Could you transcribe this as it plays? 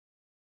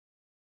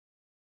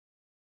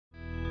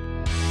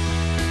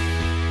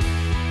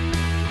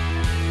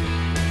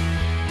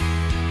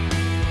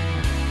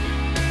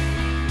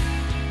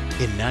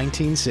In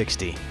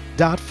 1960,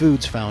 Dot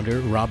Foods founder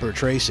Robert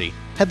Tracy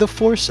had the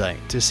foresight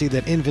to see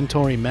that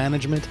inventory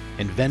management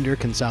and vendor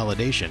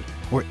consolidation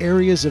were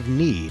areas of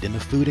need in the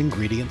food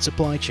ingredient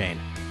supply chain.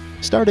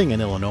 Starting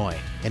in Illinois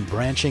and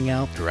branching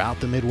out throughout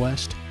the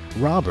Midwest,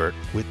 Robert,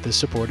 with the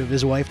support of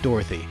his wife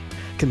Dorothy,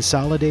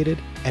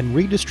 consolidated and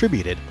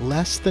redistributed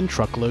less than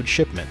truckload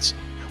shipments,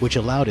 which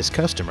allowed his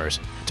customers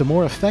to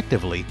more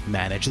effectively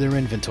manage their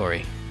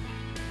inventory.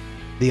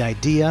 The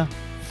idea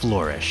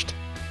flourished.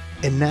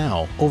 And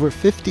now, over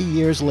 50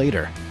 years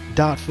later,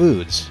 Dot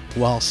Foods,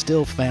 while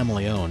still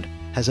family-owned,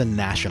 has a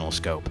national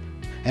scope,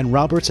 and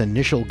Robert's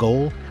initial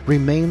goal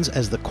remains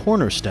as the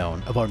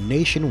cornerstone of our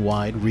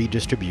nationwide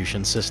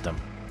redistribution system.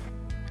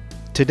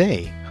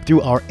 Today, through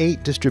our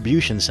 8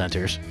 distribution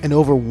centers and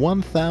over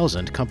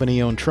 1,000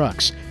 company-owned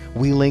trucks,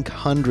 we link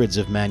hundreds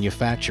of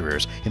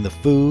manufacturers in the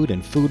food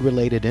and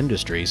food-related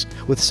industries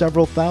with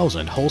several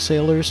thousand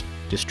wholesalers,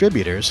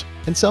 distributors,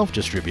 and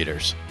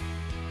self-distributors.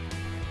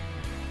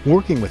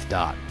 Working with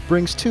Dot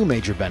brings 2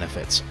 major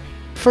benefits.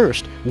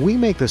 First, we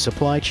make the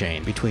supply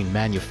chain between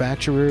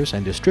manufacturers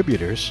and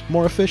distributors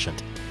more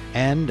efficient,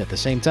 and at the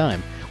same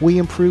time, we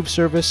improve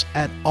service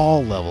at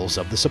all levels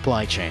of the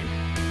supply chain.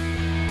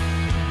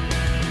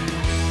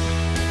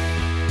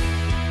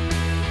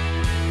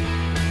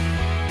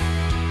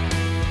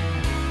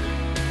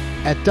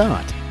 At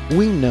Dot,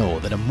 we know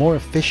that a more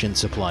efficient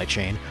supply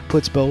chain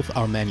puts both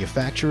our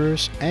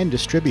manufacturers and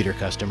distributor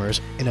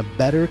customers in a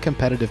better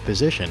competitive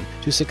position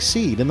to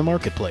succeed in the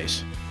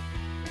marketplace.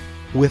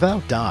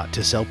 Without Dot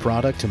to sell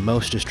product to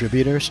most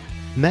distributors,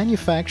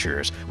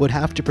 manufacturers would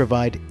have to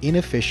provide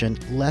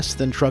inefficient,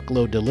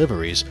 less-than-truckload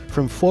deliveries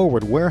from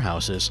forward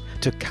warehouses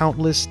to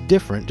countless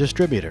different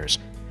distributors.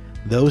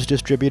 Those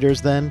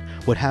distributors then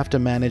would have to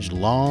manage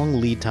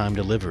long lead-time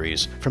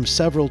deliveries from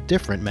several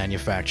different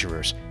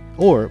manufacturers,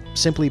 or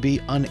simply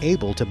be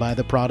unable to buy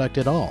the product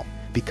at all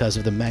because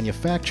of the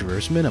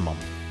manufacturer's minimum.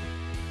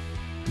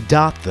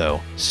 Dot,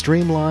 though,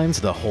 streamlines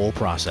the whole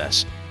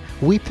process.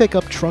 We pick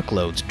up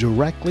truckloads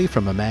directly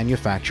from a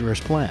manufacturer's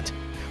plant.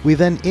 We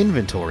then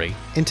inventory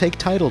and take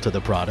title to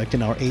the product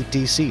in our 8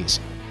 DCs.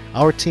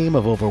 Our team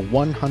of over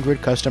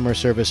 100 customer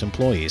service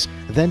employees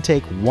then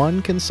take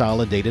one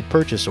consolidated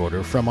purchase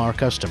order from our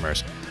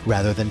customers,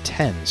 rather than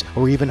tens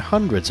or even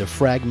hundreds of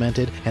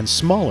fragmented and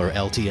smaller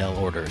LTL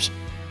orders.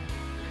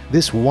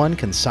 This one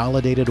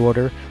consolidated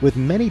order with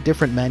many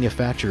different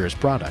manufacturers'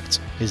 products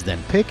is then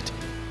picked,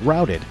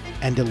 routed,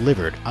 and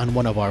delivered on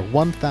one of our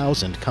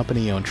 1,000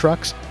 company-owned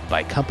trucks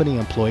by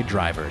company-employed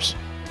drivers.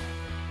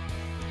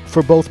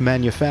 For both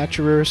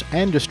manufacturers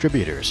and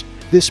distributors,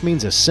 this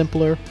means a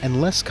simpler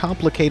and less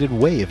complicated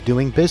way of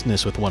doing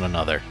business with one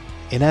another.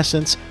 In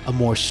essence, a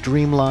more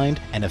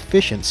streamlined and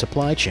efficient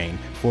supply chain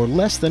for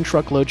less than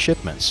truckload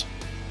shipments.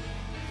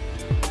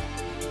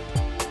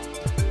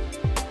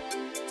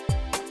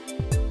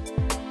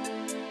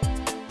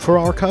 For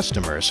our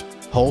customers,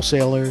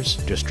 wholesalers,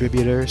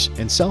 distributors,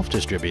 and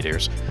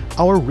self-distributors,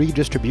 our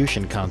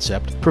redistribution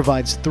concept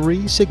provides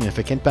 3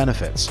 significant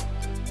benefits.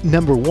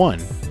 Number 1,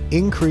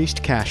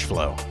 increased cash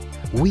flow.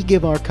 We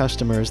give our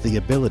customers the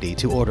ability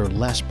to order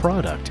less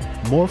product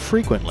more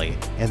frequently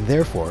and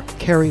therefore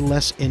carry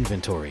less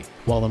inventory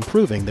while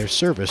improving their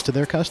service to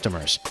their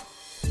customers.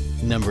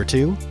 Number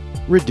 2,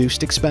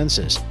 reduced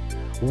expenses.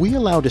 We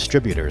allow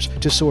distributors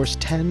to source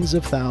tens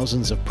of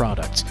thousands of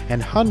products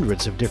and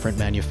hundreds of different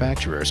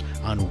manufacturers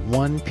on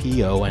one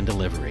PO and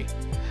delivery.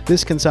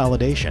 This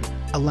consolidation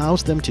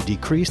allows them to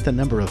decrease the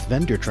number of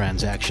vendor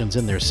transactions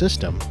in their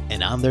system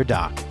and on their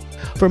dock.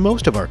 For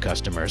most of our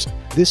customers,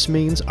 this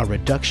means a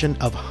reduction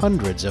of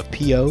hundreds of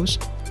POs,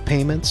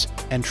 payments,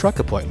 and truck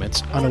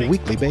appointments on a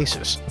weekly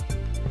basis.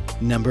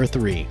 Number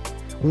 3,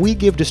 we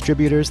give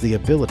distributors the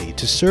ability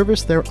to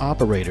service their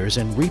operators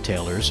and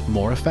retailers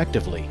more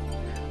effectively.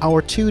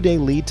 Our 2-day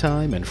lead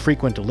time and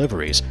frequent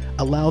deliveries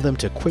allow them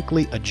to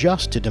quickly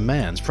adjust to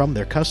demands from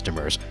their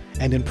customers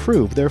and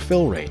improve their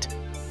fill rate.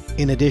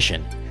 In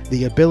addition,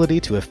 the ability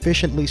to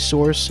efficiently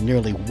source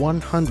nearly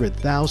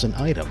 100,000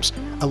 items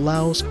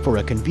allows for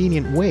a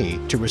convenient way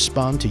to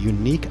respond to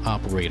unique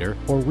operator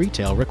or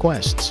retail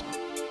requests.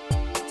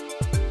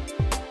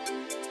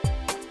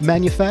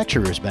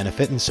 Manufacturers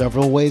benefit in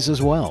several ways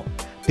as well,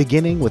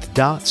 beginning with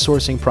Dot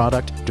sourcing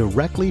product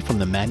directly from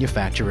the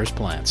manufacturer's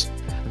plants.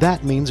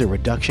 That means a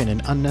reduction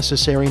in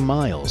unnecessary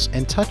miles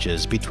and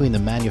touches between the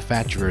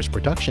manufacturer's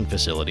production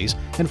facilities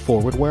and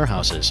forward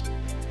warehouses.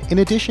 In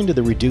addition to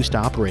the reduced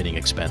operating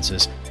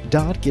expenses,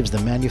 Dot gives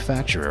the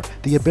manufacturer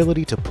the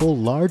ability to pull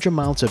large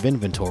amounts of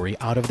inventory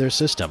out of their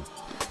system.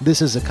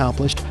 This is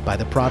accomplished by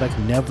the product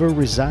never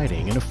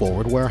residing in a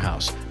forward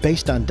warehouse,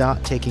 based on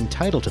Dot taking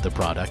title to the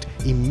product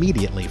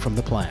immediately from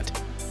the plant.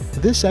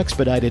 This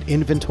expedited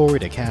inventory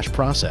to cash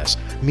process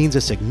means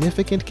a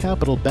significant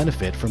capital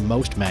benefit for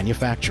most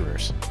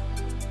manufacturers.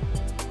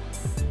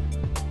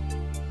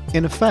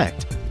 In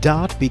effect,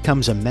 Dot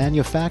becomes a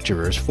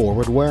manufacturer's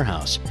forward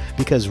warehouse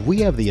because we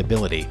have the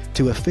ability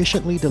to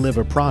efficiently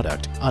deliver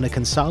product on a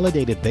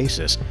consolidated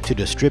basis to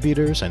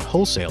distributors and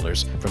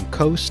wholesalers from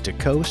coast to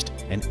coast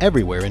and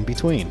everywhere in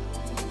between.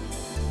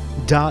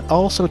 DOT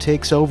also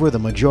takes over the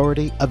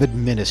majority of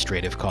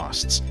administrative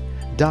costs.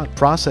 DOT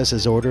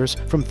processes orders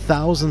from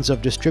thousands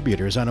of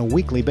distributors on a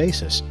weekly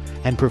basis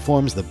and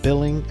performs the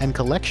billing and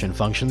collection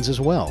functions as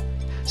well.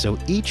 So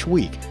each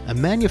week, a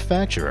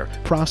manufacturer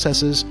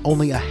processes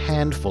only a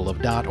handful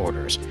of DOT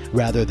orders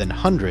rather than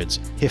hundreds,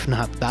 if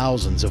not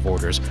thousands of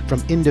orders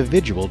from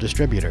individual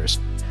distributors.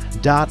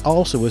 DOT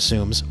also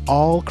assumes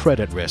all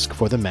credit risk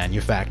for the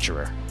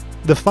manufacturer.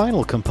 The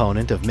final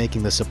component of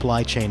making the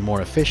supply chain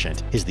more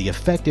efficient is the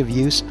effective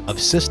use of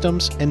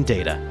systems and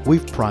data.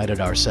 We've prided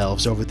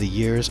ourselves over the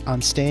years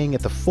on staying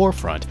at the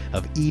forefront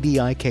of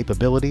EDI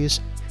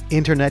capabilities,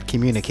 internet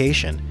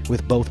communication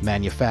with both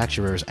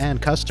manufacturers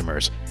and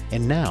customers,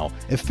 and now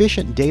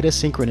efficient data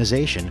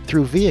synchronization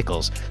through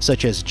vehicles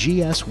such as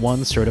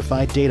GS1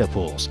 certified data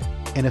pools.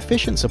 An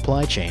efficient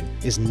supply chain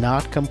is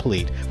not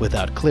complete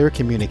without clear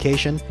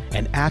communication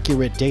and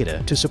accurate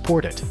data to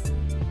support it.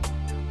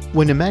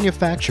 When a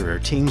manufacturer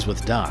teams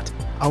with DOT,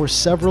 our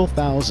several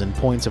thousand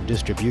points of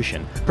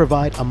distribution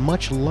provide a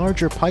much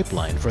larger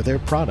pipeline for their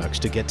products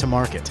to get to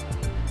market.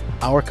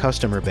 Our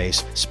customer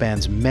base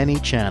spans many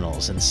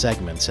channels and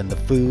segments in the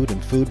food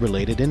and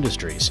food-related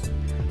industries.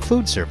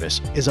 Food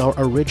service is our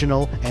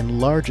original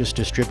and largest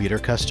distributor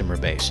customer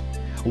base,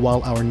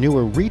 while our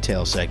newer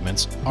retail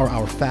segments are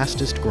our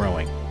fastest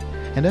growing.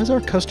 And as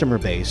our customer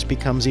base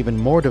becomes even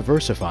more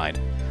diversified,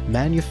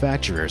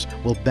 manufacturers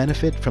will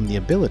benefit from the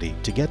ability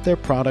to get their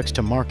products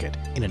to market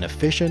in an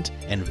efficient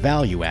and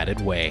value-added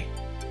way.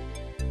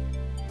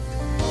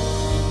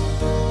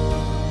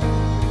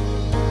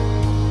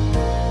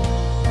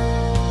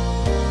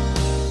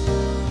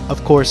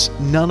 Of course,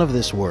 none of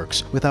this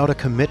works without a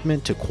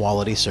commitment to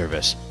quality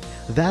service.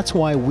 That's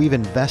why we've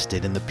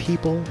invested in the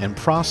people and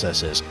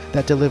processes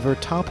that deliver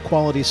top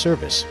quality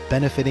service,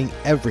 benefiting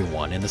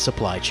everyone in the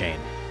supply chain.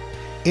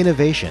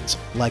 Innovations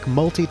like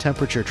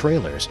multi-temperature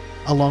trailers,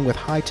 along with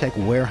high-tech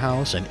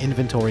warehouse and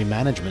inventory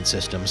management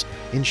systems,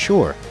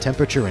 ensure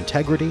temperature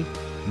integrity,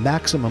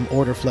 maximum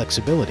order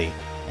flexibility,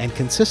 and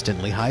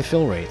consistently high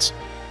fill rates.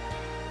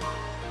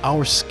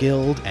 Our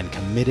skilled and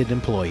committed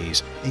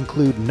employees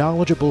include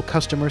knowledgeable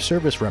customer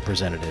service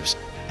representatives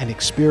and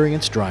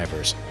experienced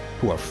drivers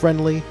who are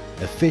friendly,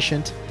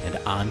 efficient, and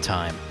on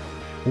time.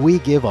 We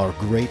give our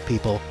great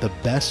people the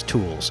best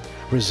tools,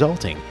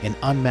 resulting in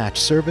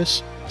unmatched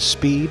service,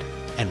 speed,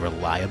 and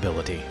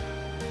reliability.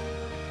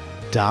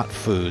 DOT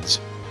Foods.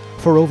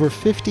 For over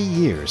 50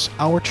 years,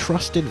 our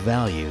trusted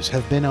values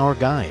have been our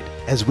guide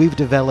as we've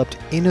developed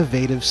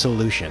innovative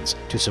solutions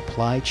to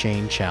supply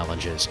chain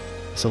challenges.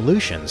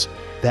 Solutions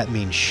that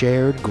mean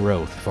shared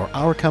growth for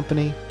our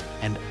company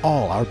and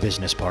all our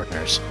business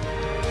partners.